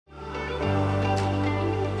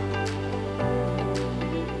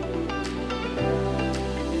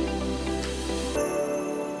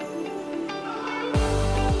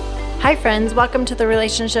Hi, friends. Welcome to the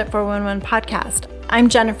Relationship 411 podcast. I'm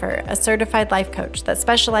Jennifer, a certified life coach that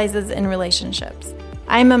specializes in relationships.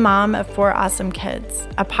 I'm a mom of 4 awesome kids,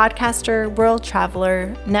 a podcaster, world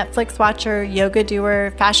traveler, Netflix watcher, yoga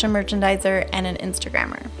doer, fashion merchandiser, and an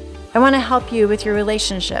Instagrammer. I want to help you with your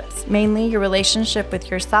relationships, mainly your relationship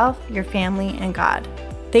with yourself, your family, and God.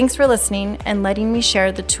 Thanks for listening and letting me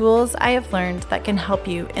share the tools I have learned that can help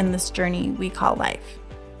you in this journey we call life.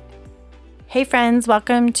 Hey friends,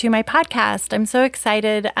 welcome to my podcast. I'm so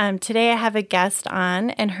excited. Today I have a guest on,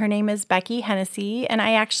 and her name is Becky Hennessy. And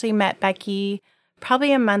I actually met Becky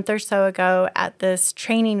probably a month or so ago at this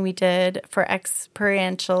training we did for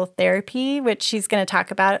experiential therapy, which she's going to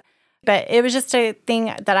talk about. But it was just a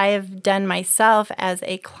thing that I have done myself as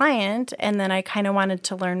a client, and then I kind of wanted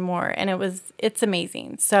to learn more, and it's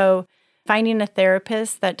amazing. So finding a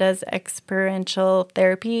therapist that does experiential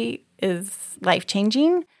therapy is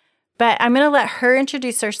life-changing. But I'm going to let her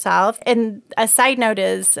introduce herself. And a side note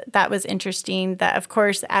is that was interesting that, of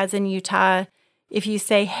course, as in Utah, if you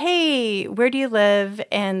say, hey, where do you live?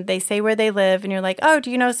 And they say where they live, and you're like, oh, do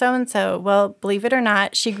you know so-and-so? Well, believe it or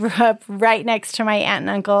not, she grew up right next to my aunt and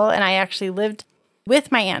uncle, and I actually lived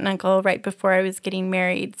with my aunt and uncle right before I was getting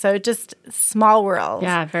married. So just small world.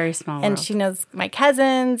 Yeah, very small world. And she knows my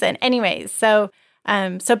cousins. And anyways, so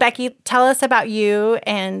Becky, tell us about you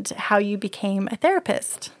and how you became a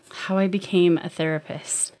therapist. How I became a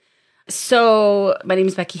therapist. So my name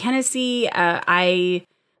is Becky Hennessy.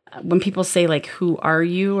 When people say like, who are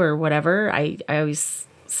you or whatever, I always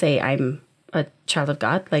say I'm a child of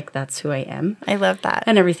God. Like that's who I am. I love that.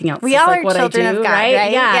 And everything else we is all like are what children I do, of God, right? Yeah,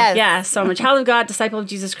 Yes. Yeah. So I'm a child of God, disciple of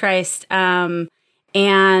Jesus Christ. And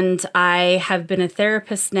I have been a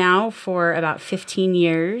therapist now for about 15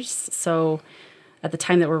 years. So at the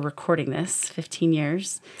time that we're recording this, 15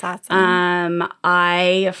 years. That's awesome.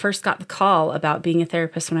 I first got the call about being a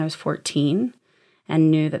therapist when I was 14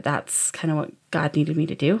 and knew that that's kind of what God needed me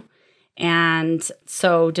to do. And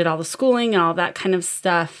so did all the schooling and all that kind of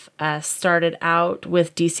stuff. Started out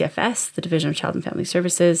with DCFS, the Division of Child and Family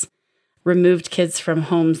Services, removed kids from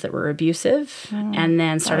homes that were abusive, and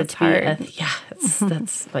then started to be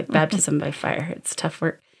that's like baptism by fire. It's tough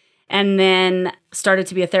work. And then started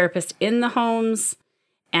to be a therapist in the homes,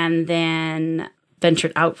 and then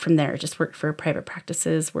ventured out from there. Just worked for private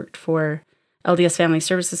practices, worked for LDS Family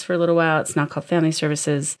Services for a little while. It's now called Family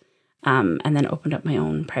Services. And then opened up my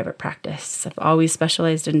own private practice. I've always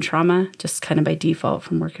specialized in trauma, just kind of by default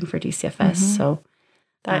from working for DCFS. Mm-hmm. So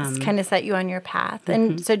that's kind of set you on your path.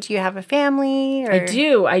 And so do you have a family? Or?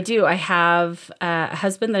 I do. I have a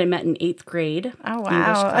husband that I met in 8th grade. Oh,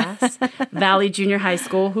 wow. English class. Valley Junior High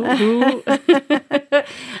School. Who?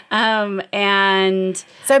 And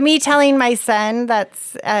so me telling my son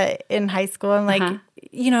that's in high school, I'm like,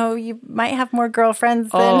 you might have more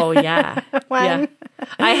girlfriends than one. Yeah.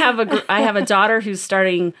 I have a daughter who's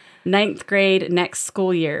starting 9th grade next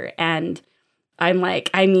school year, and I'm like,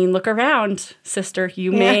 look around, sister.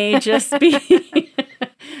 You may just be.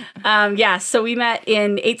 So we met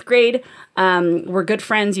in 8th grade. We're good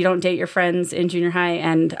friends. You don't date your friends in junior high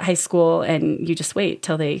and high school, and you just wait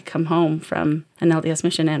till they come home from an LDS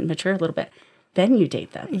mission and mature a little bit. Then you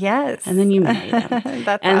date them. Yes. And then you marry them.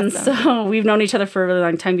 That's and awesome. So we've known each other for a really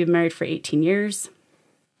long time. We've been married for 18 years.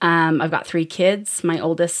 I've got 3 kids. My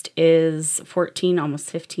oldest is 14, almost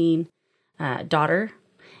 15, daughter.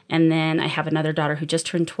 And then I have another daughter who just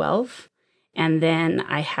turned 12. And then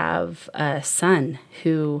I have a son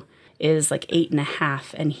who is like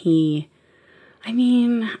 8.5. And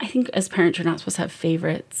I think as parents, you're not supposed to have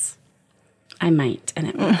favorites. I might, and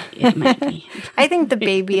it might be. I think the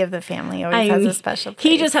baby of the family always has a special place.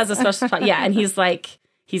 He just has a special spot. Yeah, and he's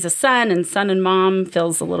a son and mom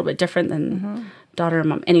feels a little bit different than daughter and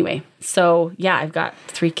mom. Anyway, so yeah, I've got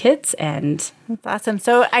 3 kids, and that's awesome.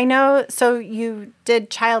 So I know, so you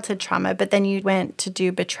did childhood trauma, but then you went to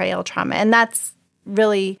do betrayal trauma, and that's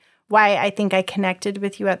really why I think I connected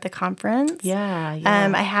with you at the conference. Yeah.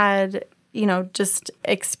 I had, just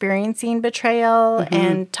experiencing betrayal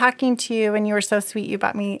and talking to you, and you were so sweet. You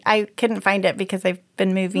bought me, I couldn't find it because I've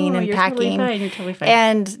been moving and packing. You're totally fine.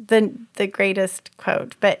 And the greatest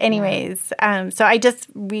quote. But anyways, so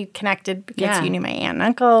we connected because you knew my aunt and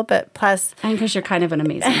uncle, but plus. And because you're kind of an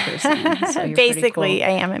amazing person. So you're basically, cool.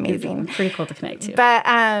 I am amazing. You're pretty cool to connect to.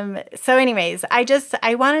 But so anyways,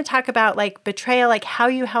 I want to talk about like betrayal, like how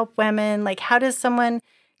you help women, like how does someone.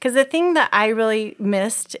 Because the thing that I really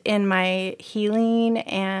missed in my healing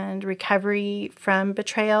and recovery from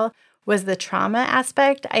betrayal was the trauma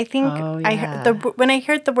aspect. I think when I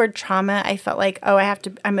heard the word trauma, I felt like,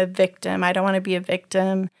 I'm a victim. I don't want to be a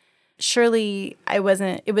victim. Surely it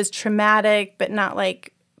was traumatic, but not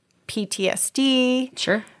like PTSD.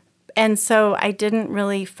 Sure. And so I didn't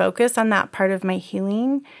really focus on that part of my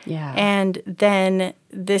healing. Yeah. And then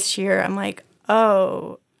this year I'm like,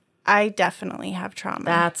 oh, I definitely have trauma.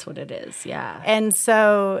 That's what it is. Yeah. And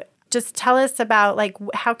so just tell us about, like,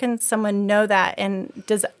 how can someone know that? And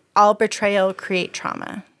does all betrayal create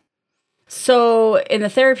trauma? So in the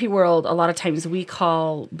therapy world, a lot of times we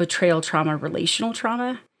call betrayal trauma relational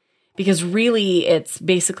trauma, because really it's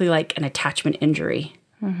basically like an attachment injury,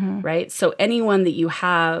 right? So anyone that you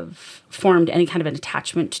have formed any kind of an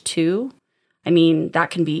attachment to, I mean,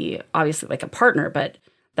 that can be obviously like a partner, but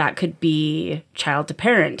that could be child to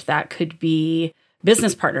parent, that could be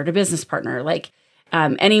business partner to business partner, like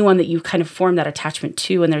anyone that you kind of form that attachment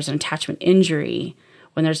to, and there's an attachment injury,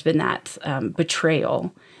 when there's been that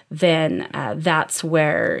betrayal, then that's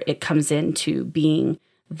where it comes into being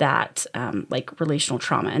that like relational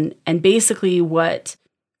trauma. And basically what...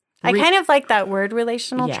 I kind of like that word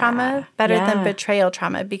relational trauma better than Yeah. betrayal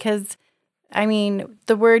trauma, because, I mean,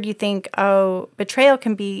 the word you think, oh, betrayal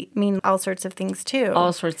can mean all sorts of things too.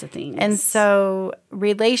 all sorts of things. And so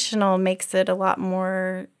relational makes it a lot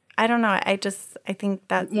more, I don't know, I think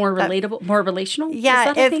that... more relatable, more relational? Yeah,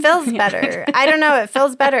 Is that a it thing? feels better. I don't know, it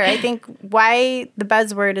feels better. I think why the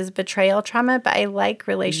buzzword is betrayal trauma, but I like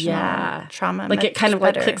relational trauma. Like it kind of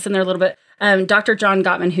like clicks in there a little bit. Dr. John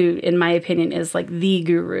Gottman, who in my opinion is like the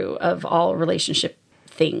guru of all relationship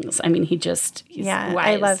things. I mean, he's I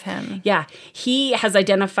wise. love him. Yeah. He has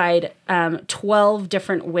identified 12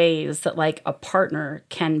 different ways that like a partner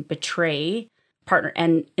can betray partner,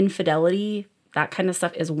 and infidelity, that kind of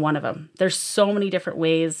stuff is one of them. There's so many different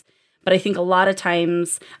ways, but I think a lot of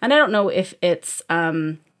times, and I don't know if it's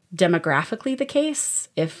demographically the case,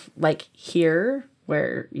 if like here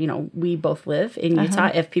where, you know, we both live in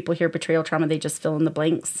Utah, if people hear betrayal trauma, they just fill in the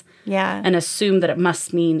blanks and assume that it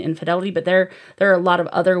must mean infidelity. But there are a lot of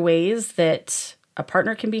other ways that a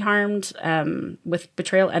partner can be harmed with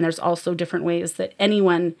betrayal. And there's also different ways that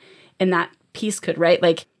anyone in that piece could, right?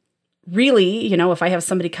 Like, really, you know, if I have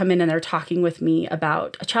somebody come in and they're talking with me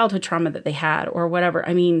about a childhood trauma that they had or whatever,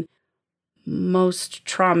 I mean, most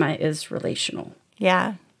trauma is relational.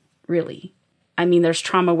 Yeah. Really. I mean, there's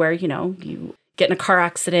trauma where, you know, you get in a car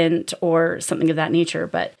accident or something of that nature,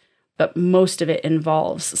 but most of it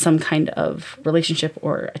involves some kind of relationship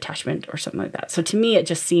or attachment or something like that. So to me, it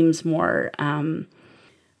just seems more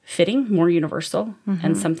fitting, more universal,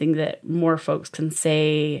 and something that more folks can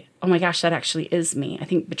say, oh my gosh, that actually is me. I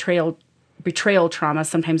think betrayal trauma,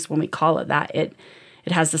 sometimes when we call it that, it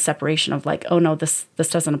has the separation of like, oh no, this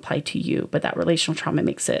doesn't apply to you, but that relational trauma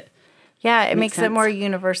makes it. Yeah, it makes it sense. more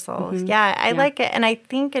universal. Yeah, I like it. And I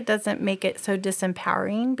think it doesn't make it so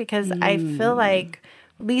disempowering, because I feel like,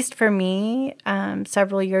 at least for me,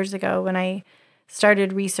 several years ago when I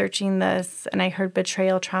started researching this and I heard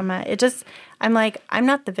betrayal trauma, I'm like, I'm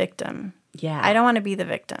not the victim. Yeah. I don't want to be the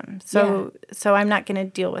victim. So I'm not going to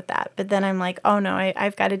deal with that. But then I'm like, oh no,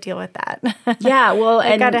 I've got to deal with that. Yeah, well,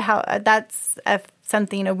 I've got to help. That's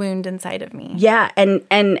a wound inside of me. Yeah, and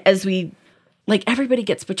as we, like, everybody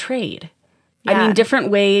gets betrayed. Yeah. I mean,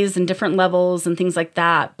 different ways and different levels and things like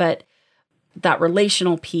that. But that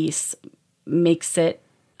relational piece makes it,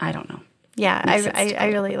 I don't know. Yeah, I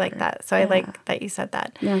really like that. So I like that you said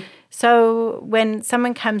that. Yeah. So when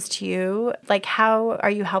someone comes to you, like, how are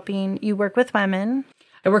you helping? You work with women.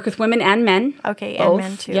 I work with women and men. Okay, both. and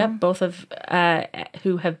men too. Yep, both of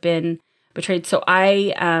who have been betrayed. So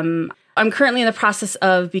I'm currently in the process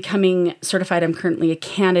of becoming certified. I'm currently a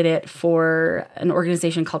candidate for an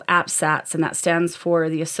organization called APSATS, and that stands for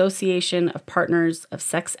the Association of Partners of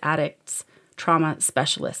Sex Addicts Trauma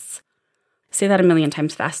Specialists. Say that a million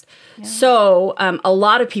times fast. Yeah. So a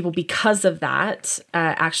lot of people, because of that,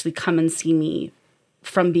 actually come and see me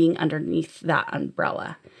from being underneath that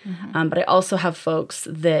umbrella. But I also have folks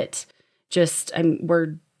that just,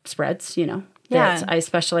 word spreads, you know, that I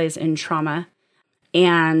specialize in trauma.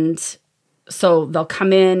 And so they'll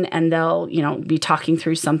come in and they'll, you know, be talking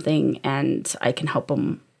through something, and I can help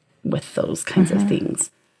them with those kinds of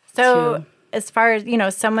things. So as far as, you know,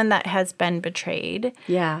 someone that has been betrayed.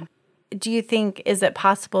 Yeah. Do you think, is it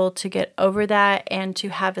possible to get over that and to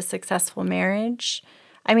have a successful marriage?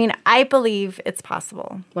 I mean, I believe it's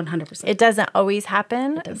possible. 100%. It doesn't always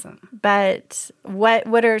happen. It doesn't. But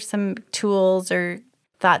what are some tools or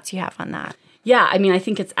thoughts you have on that? Yeah, I mean, I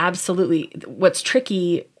think it's absolutely what's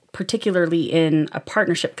tricky, particularly in a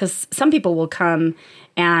partnership, because some people will come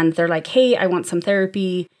and they're like, hey, I want some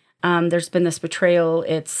therapy. There's been this betrayal.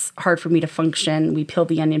 It's hard for me to function. We peel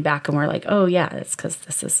the onion back and we're like, oh yeah, it's because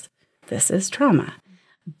this is trauma.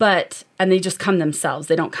 And they just come themselves.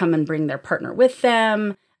 They don't come and bring their partner with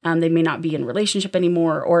them. They may not be in a relationship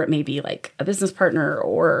anymore, or it may be like a business partner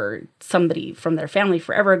or somebody from their family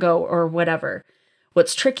forever ago or whatever.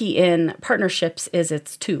 What's tricky in partnerships is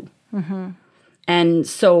it's two. And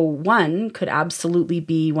so one could absolutely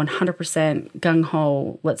be 100%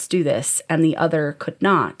 gung-ho, let's do this, and the other could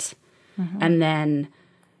not. And then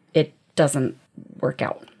it doesn't work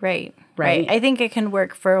out. Right. I think it can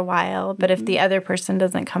work for a while, but if the other person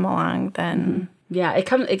doesn't come along, then... Yeah,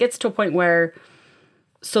 it gets to a point where...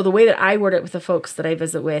 So the way that I word it with the folks that I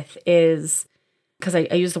visit with is... Because I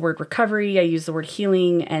use the word recovery, I use the word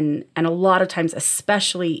healing, and a lot of times,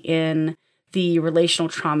 especially in the relational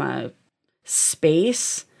trauma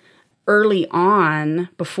space, early on,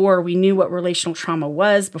 before we knew what relational trauma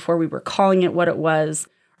was, before we were calling it what it was,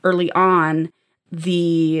 early on,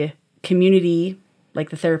 the community, like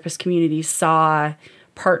the therapist community, saw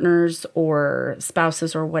partners or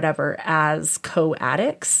spouses or whatever as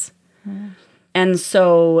co-addicts. And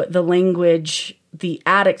so the language, the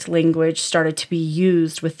addict language, started to be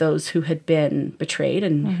used with those who had been betrayed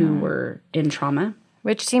and who were in trauma.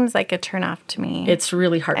 Which seems like a turnoff to me. It's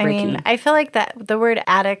really heartbreaking. I mean, I feel like that the word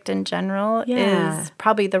addict in general is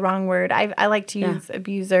probably the wrong word. I like to use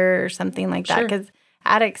abuser or something like that because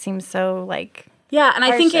addict seems so like... Yeah, and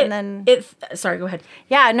I think sorry, go ahead.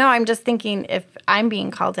 Yeah, no, I'm just thinking if I'm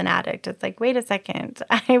being called an addict, it's like, wait a second.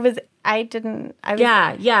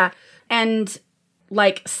 Yeah. And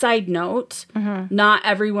like, side note, not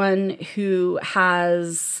everyone who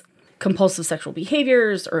has compulsive sexual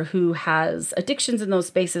behaviors or who has addictions in those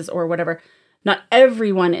spaces or whatever, not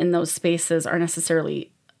everyone in those spaces are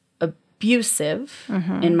necessarily abusive,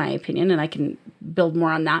 in my opinion, and I can build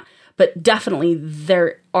more on that. But definitely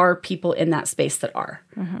there are people in that space that are,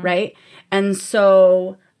 right? And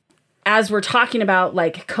so as we're talking about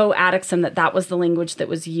like co-addicts and that was the language that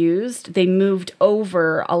was used, they moved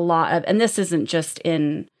over a lot of, and this isn't just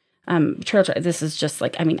in this is just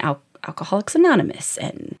like, I mean, Alcoholics Anonymous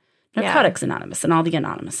and Narcotics Anonymous and all the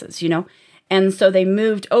Anonymouses, you know? And so they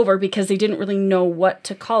moved over because they didn't really know what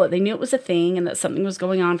to call it. They knew it was a thing and that something was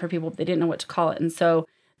going on for people, but they didn't know what to call it. And so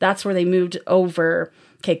that's where they moved over.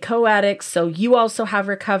 Okay, co-addicts, so you also have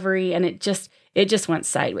recovery, and it just went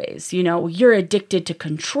sideways. You know, you're addicted to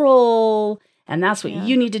control, and that's what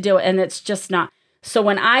you need to do. And it's just not. So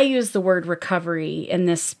when I use the word recovery in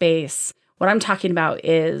this space, what I'm talking about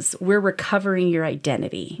is we're recovering your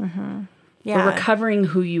identity. We're recovering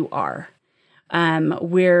who you are.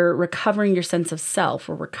 We're recovering your sense of self.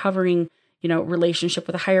 We're recovering, relationship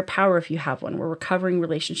with a higher power if you have one. We're recovering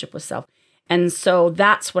relationship with self. And so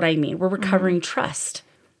that's what I mean. We're recovering trust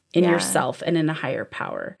in yourself and in a higher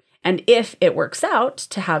power. And if it works out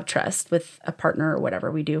to have trust with a partner or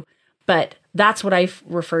whatever we do, but that's what I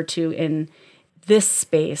refer to in this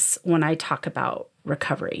space when I talk about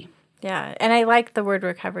recovery. Yeah. And I like the word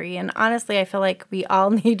recovery. And honestly, I feel like we all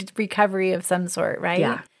need recovery of some sort, right?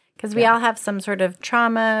 Yeah. Because we all have some sort of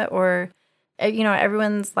trauma or,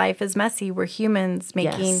 everyone's life is messy. We're humans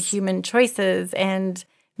making human choices and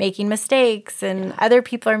making mistakes, and other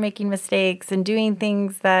people are making mistakes and doing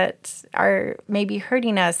things that are maybe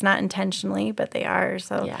hurting us, not intentionally, but they are.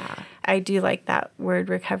 So I do like that word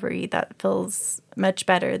recovery. That feels much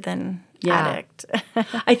better than addict.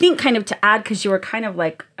 I think kind of to add, because you were kind of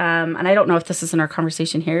like, and I don't know if this is in our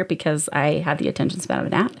conversation here because I have the attention span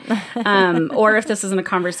of an gnat, or if this is in a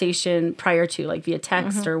conversation prior to, like via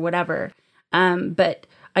text or whatever. But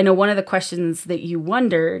I know one of the questions that you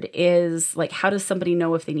wondered is like, how does somebody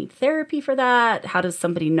know if they need therapy for that? How does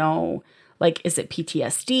somebody know, like, is it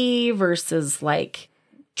PTSD versus like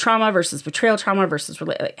trauma versus betrayal trauma versus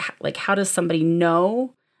like how does somebody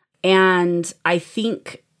know? And I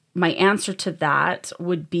think my answer to that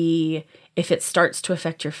would be if it starts to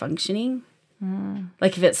affect your functioning,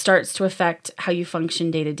 like if it starts to affect how you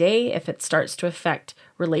function day to day, if it starts to affect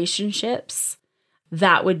relationships,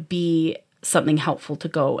 that would be something helpful to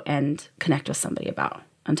go and connect with somebody about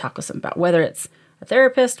and talk with somebody about, whether it's a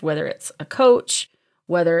therapist, whether it's a coach,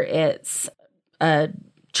 whether it's a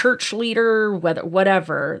church leader,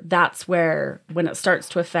 whatever. That's where, when it starts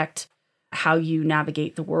to affect how you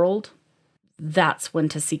navigate the world, that's when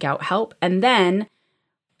to seek out help. And then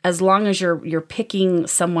as long as you're picking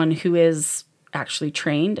someone who is actually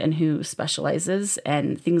trained and who specializes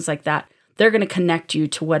and things like that, they're going to connect you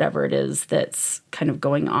to whatever it is that's kind of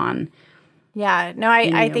going on. Yeah, no,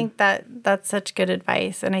 I think that's such good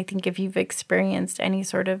advice. And I think if you've experienced any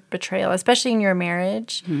sort of betrayal, especially in your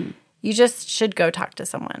marriage, you just should go talk to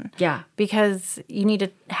someone. Yeah. Because you need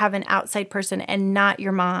to have an outside person and not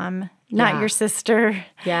your mom, not your sister.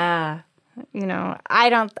 Yeah. You know, I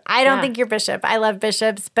don't think you're bishop. I love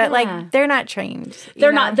bishops, but like they're not trained.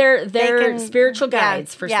 They're not. They're spiritual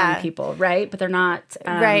guides for some people, right? But they're not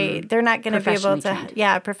right. They're not going to be able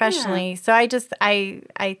to professionally. Yeah. So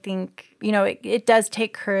I think, you know, it does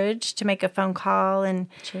take courage to make a phone call, and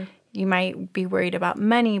you might be worried about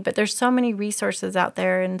money, but there's so many resources out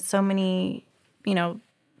there, and so many, you know,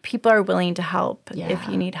 people are willing to help if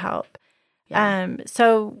you need help. Yeah.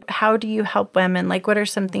 So how do you help women? Like, what are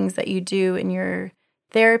some things that you do in your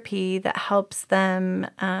therapy that helps them?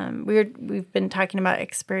 We've been talking about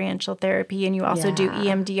experiential therapy, and you also do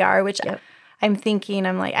EMDR, which I'm thinking,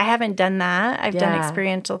 I haven't done that. I've done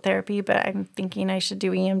experiential therapy, but I'm thinking I should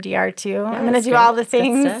do EMDR too. I'm going to do all the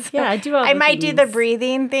things. Yeah, I do all the things. I might do the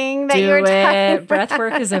breathing thing that you were talking about. Breath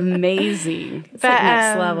work is amazing. It's like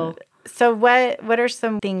next level. So what are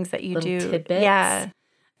some things that you do? Tidbits? Yeah.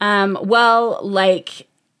 Well, like,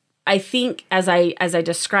 I think as I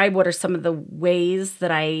describe what are some of the ways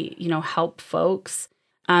that I, you know, help folks,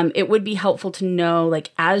 it would be helpful to know, like,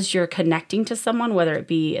 as you're connecting to someone, whether it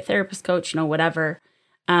be a therapist, coach, you know, whatever,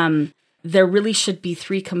 there really should be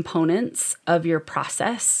 3 components of your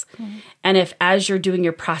process. Mm-hmm. And if as you're doing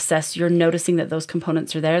your process, you're noticing that those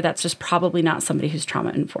components are there, that's just probably not somebody who's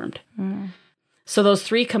trauma informed. Mm-hmm. So those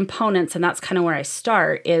 3 components, and that's kind of where I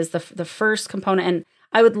start, is the first component. And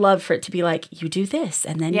I would love for it to be like, you do this,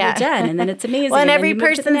 and then you're done, and then it's amazing. Well, and every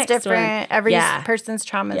person's different. Every person's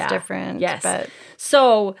trauma is different. Yes. But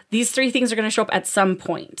so these 3 things are going to show up at some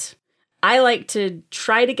point. I like to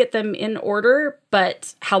try to get them in order,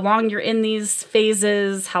 but how long you're in these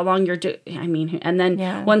phases, how long you're and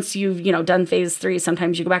then once you've, you know, done phase 3,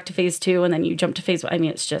 sometimes you go back to phase 2, and then you jump to phase 1.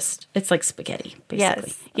 It's like spaghetti,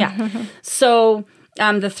 basically. Yes. Yeah. So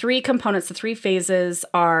the 3 components, the 3 phases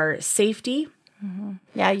are safety. Mm-hmm.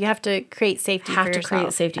 Yeah, you have to create safety for yourself. Have to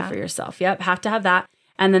create safety for yourself. Yep, have to have that.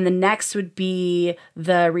 And then the next would be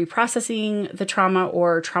the reprocessing the trauma,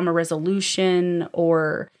 or trauma resolution,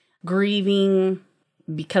 or grieving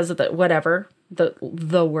because of the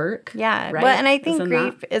work. Yeah. Right? Well, and I think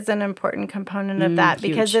grief is an important component of that,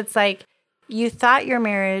 because it's like you thought your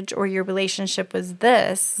marriage or your relationship was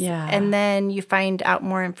this, and then you find out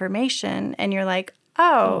more information, and you're like,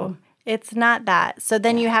 oh. It's not that. So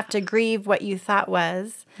then you have to grieve what you thought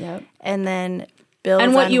was, and then build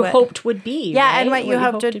and what you hoped would be. Yeah, right? and what you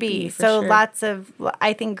hoped would be. So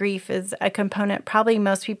I think grief is a component. Probably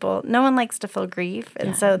most people, no one likes to feel grief,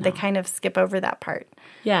 and they kind of skip over that part.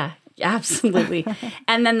 Yeah, absolutely.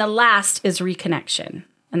 And then the last is reconnection.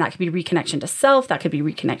 And that could be reconnection to self. That could be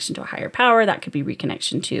reconnection to a higher power. That could be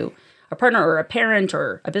reconnection to a partner or a parent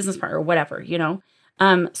or a business partner or whatever, you know.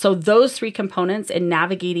 So those 3 components in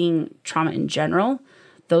navigating trauma in general,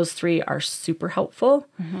 those 3 are super helpful.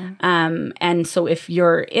 Mm-hmm. And so if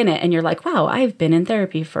you're in it and you're like, wow, I've been in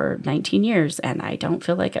therapy for 19 years and I don't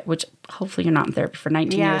feel like it, which hopefully you're not in therapy for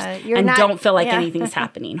 19 years and don't feel like anything's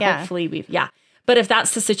happening. Hopefully but if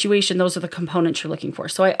that's the situation, those are the components you're looking for.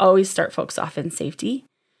 So I always start folks off in safety.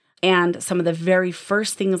 And some of the very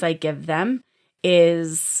first things I give them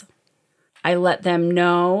is I let them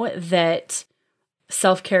know that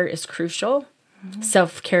self-care is crucial. Mm-hmm.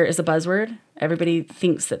 Self-care is a buzzword. Everybody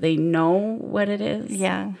thinks that they know what it is.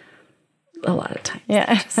 Yeah. A lot of times.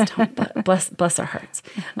 Yeah. Just don't, but bless our hearts.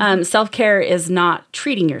 Self-care is not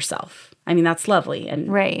treating yourself. That's lovely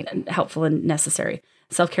and helpful and necessary.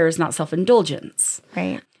 Self-care is not self-indulgence.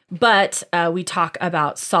 Right. But we talk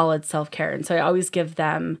about solid self-care. And so I always give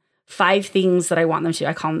them 5 things that I want them to do.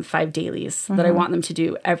 I call them 5 dailies that I want them to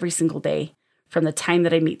do every single day from the time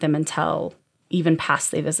that I meet them until even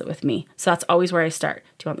past they visit with me. So that's always where I start.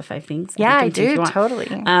 Do you want the 5 things? Yeah, I do. Totally.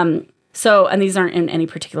 So, and these aren't in any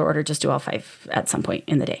particular order, just do all 5 at some point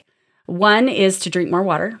in the day. 1 is to drink more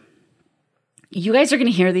water. You guys are going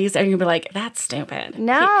to hear these and you're going to be like, that's stupid.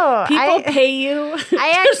 No. People pay you.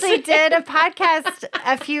 I actually did a podcast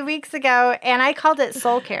a few weeks ago and I called it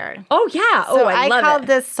Soul Care. Oh, yeah. So I called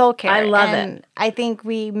this Soul Care. I love it. I think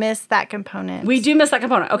we missed that component. We do miss that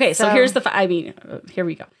component. Okay, so here's here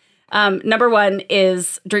we go. Number 1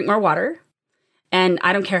 is drink more water. And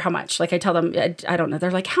I don't care how much. Like I tell them, I don't know.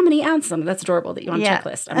 They're like, how many ounces? That's adorable that you want a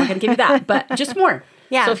checklist. I'm not going to give you that, but just more.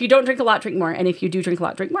 Yeah. So if you don't drink a lot, drink more. And if you do drink a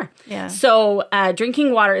lot, drink more. Yeah. So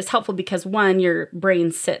drinking water is helpful because 1, your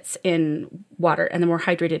brain sits in water. And the more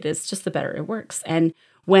hydrated it is, just the better it works. And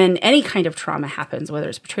when any kind of trauma happens, whether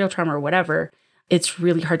it's betrayal trauma or whatever, it's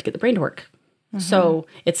really hard to get the brain to work. Mm-hmm. So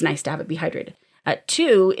it's nice to have it be hydrated.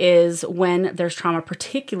 2 is when there's trauma,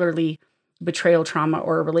 particularly betrayal trauma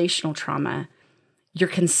or relational trauma, you're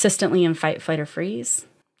consistently in fight, flight, or freeze.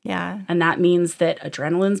 Yeah. And that means that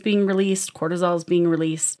adrenaline's being released, cortisol's being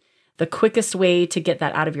released. the quickest way to get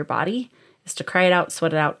that out of your body is to cry it out,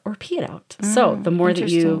 sweat it out, or pee it out. So the more that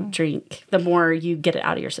you drink, the more you get it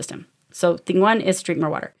out of your system. So thing 1 is drink more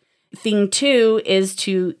water. Thing 2 is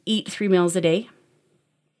to eat 3 meals a day,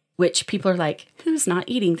 which people are like, who's not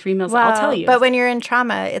eating 3 meals? Well, I'll tell you. But when you're in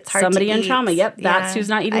trauma, it's hard Somebody to eat. in trauma, yep. That's who's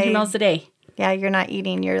not eating 3 meals a day. Yeah, you're not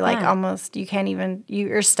eating. You're like almost, you can't even,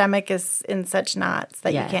 your stomach is in such knots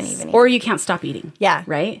that you can't even eat. Or you can't stop eating. Yeah.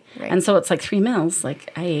 Right? And so it's like 3 meals,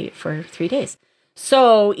 like I ate for 3 days.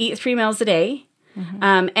 So eat 3 meals a day.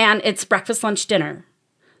 And it's breakfast, lunch, dinner.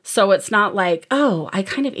 So it's not like, oh, I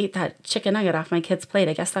kind of ate that chicken nugget off my kid's plate.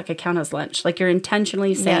 I guess that could count as lunch. Like you're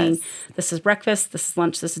intentionally saying, this is breakfast, this is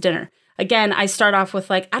lunch, this is dinner. Again, I start off with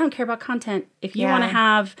like, I don't care about content. If you want to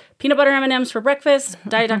have peanut butter M&Ms for breakfast,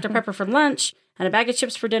 Diet Dr. Pepper for lunch, and a bag of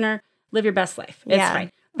chips for dinner, live your best life. It's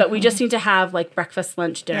fine. But we just need to have like breakfast,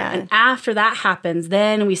 lunch, dinner. And after that happens,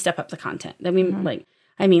 then we step up the content. Then we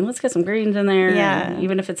let's get some greens in there,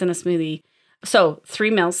 even if it's in a smoothie. So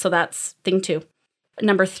 3 meals. So that's thing 2.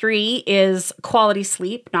 Number 3 is quality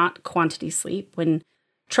sleep, not quantity sleep. When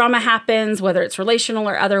trauma happens, whether it's relational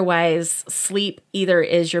or otherwise, sleep either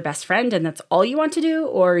is your best friend and that's all you want to do,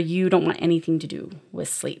 or you don't want anything to do with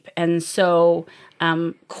sleep. And so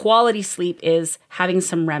quality sleep is having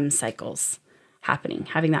some REM cycles happening,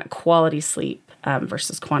 having that quality sleep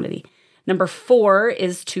versus quantity. Number 4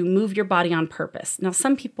 is to move your body on purpose. Now,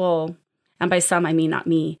 some people, and by some I mean not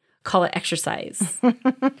me, call it exercise.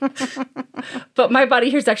 But my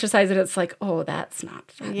body hears exercise and it's like, oh, that's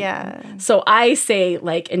not fun. Yeah. So I say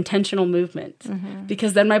like intentional movement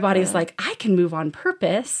because then my body's like, I can move on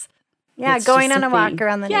purpose. Yeah, It's going just on a walk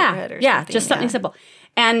around the neighborhood or something. Yeah, just something simple.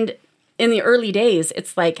 And in the early days,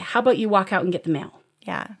 it's like, how about you walk out and get the mail?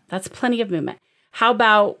 Yeah. That's plenty of movement. How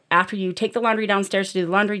about after you take the laundry downstairs to do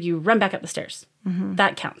the laundry, you run back up the stairs?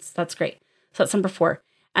 That counts. That's great. So that's number 4.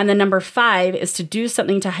 And then number 5 is to do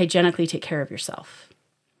something to hygienically take care of yourself.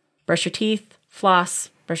 Brush your teeth, floss,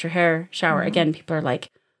 brush your hair, shower. Again, people are like,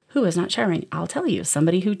 who is not showering? I'll tell you,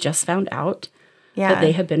 somebody who just found out that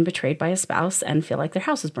they have been betrayed by a spouse and feel like their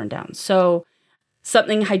house is burned down. So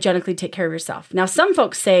something hygienically take care of yourself. Now, some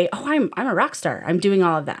folks say, oh, I'm a rock star. I'm doing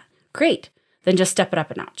all of that. Great. Then just step it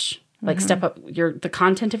up a notch. Like step up the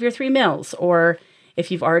content of your 3 meals. Or if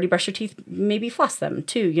you've already brushed your teeth, maybe floss them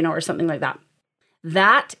too, or something like that.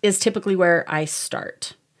 That is typically where I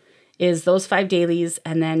start, is those 5 dailies,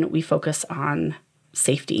 and then we focus on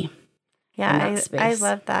safety. Yeah, I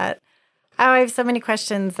love that. Oh, I have so many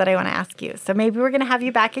questions that I want to ask you. So maybe we're going to have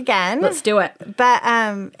you back again. Let's do it. But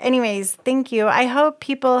anyways, thank you. I hope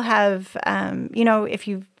people have, if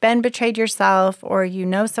you've been betrayed yourself or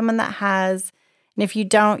someone that has, and if you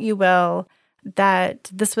don't, you will,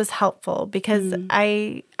 that this was helpful because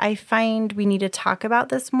I find we need to talk about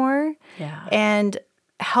this more and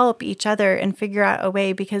help each other and figure out a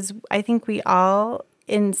way, because I think we all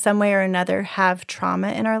in some way or another have trauma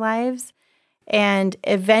in our lives. And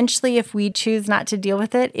eventually, if we choose not to deal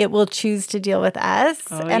with it, it will choose to deal with us.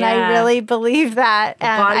 Oh, and I really believe that.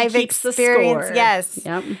 I've experienced,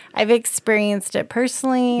 I've experienced it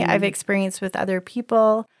personally. I've experienced with other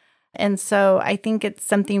people. And so I think it's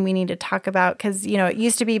something we need to talk about because, it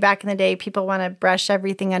used to be back in the day, people want to brush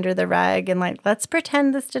everything under the rug and like, let's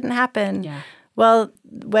pretend this didn't happen. Yeah. Well,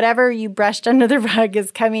 whatever you brushed under the rug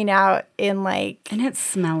is coming out in like... And it's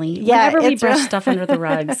smelly. Yeah, whenever we brush stuff under the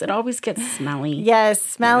rugs, it always gets smelly. Yes,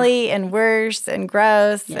 smelly and worse and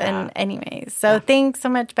gross. Yeah. And anyways, so thanks so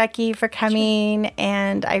much, Becky, for coming. Sure.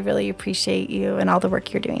 And I really appreciate you and all the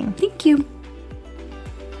work you're doing. Thank you.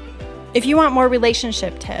 If you want more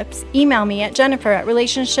relationship tips, email me at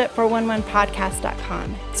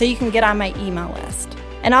jennifer@relationship411podcast.com so you can get on my email list.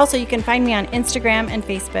 And also you can find me on Instagram and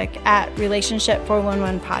Facebook at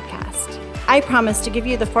relationship411podcast. I promise to give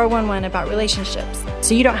you the 411 about relationships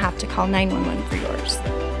so you don't have to call 911 for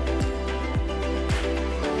yours.